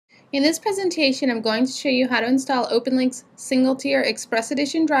In this presentation, I'm going to show you how to install OpenLink's single-tier Express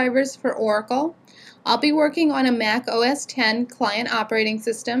Edition drivers for Oracle. I'll be working on a Mac OS X client operating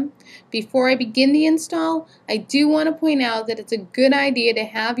system. Before I begin the install, I do want to point out that it's a good idea to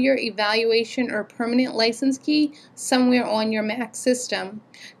have your evaluation or permanent license key somewhere on your Mac system.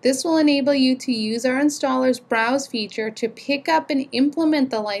 This will enable you to use our installer's browse feature to pick up and implement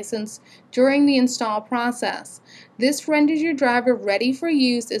the license during the install process. This renders your driver ready for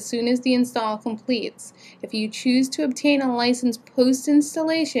use as soon as the install completes. If you choose to obtain a license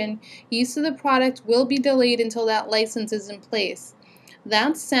post-installation, use of the product will be delayed until that license is in place.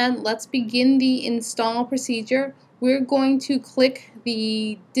 That said, let's begin the install procedure. We're going to click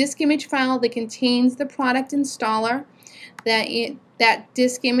the disk image file that contains the product installer. That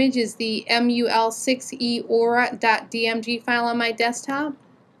disk image is the mul6e-aura.dmg file on my desktop.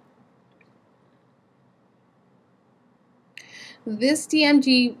 This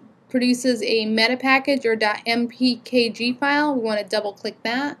DMG produces a meta package or .mpkg file. We want to double click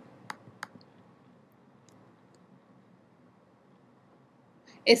that.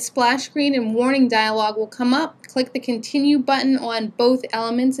 A splash screen and warning dialog will come up. Click the continue button on both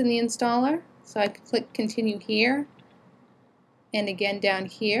elements in the installer. So I can click continue here and again down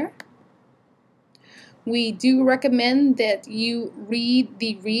here. We do recommend that you read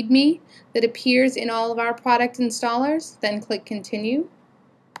the README that appears in all of our product installers, then click continue.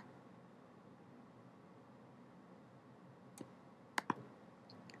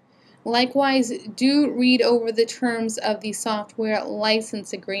 Likewise, do read over the terms of the software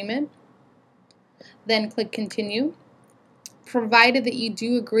license agreement, then click continue. Provided that you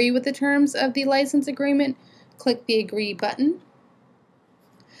do agree with the terms of the license agreement, click the agree button.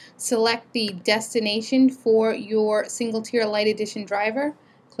 Select the destination for your single-tier Lite Edition driver.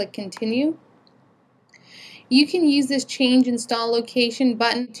 Click continue. You can use this change install location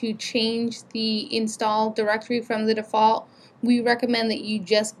button to change the install directory from the default. We recommend that you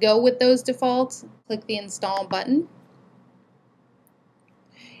just go with those defaults. Click the install button.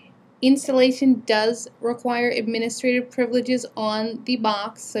 Installation does require administrative privileges on the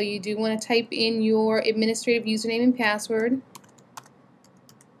box, so you do want to type in your administrative username and password.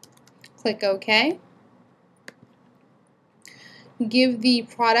 Click OK. Give the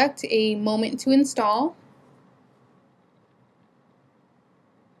product a moment to install.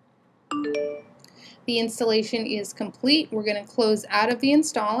 The installation is complete. We're going to close out of the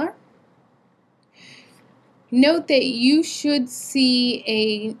installer. Note that you should see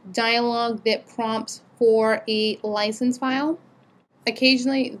a dialog that prompts for a license file.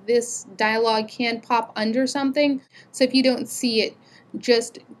 Occasionally this dialog can pop under something, so if you don't see it,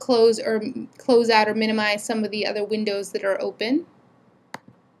 just close out or minimize some of the other windows that are open.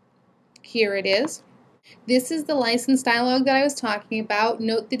 Here it is. This is the license dialog that I was talking about.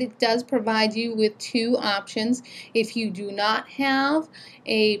 Note that it does provide you with two options. If you do not have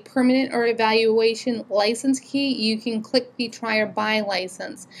a permanent or evaluation license key, you can click the try or buy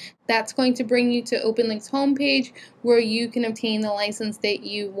license. That's going to bring you to OpenLink's homepage where you can obtain the license that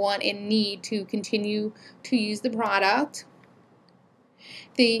you want and need to continue to use the product.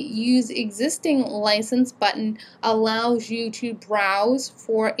 The Use Existing License button allows you to browse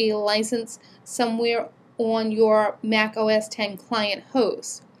for a license somewhere on your Mac OS X client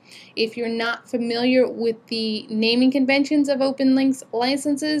host. If you're not familiar with the naming conventions of OpenLink's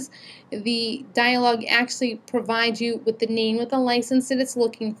licenses, the dialog actually provides you with the name of the license that it's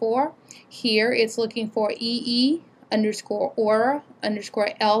looking for. Here it's looking for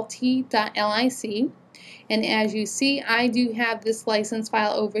EE_Aura_LT.lic. And as you see, I do have this license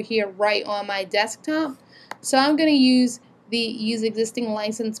file over here right on my desktop. So I'm going to use the Use Existing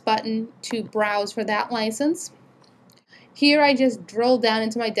License button to browse for that license. Here I just drill down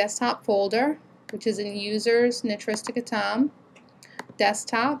into my desktop folder, which is in Users, Nitristica Tom,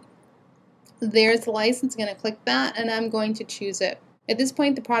 Desktop. There's the license. I'm going to click that and I'm going to choose it. At this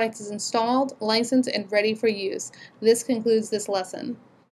point, the product is installed, licensed, and ready for use. This concludes this lesson.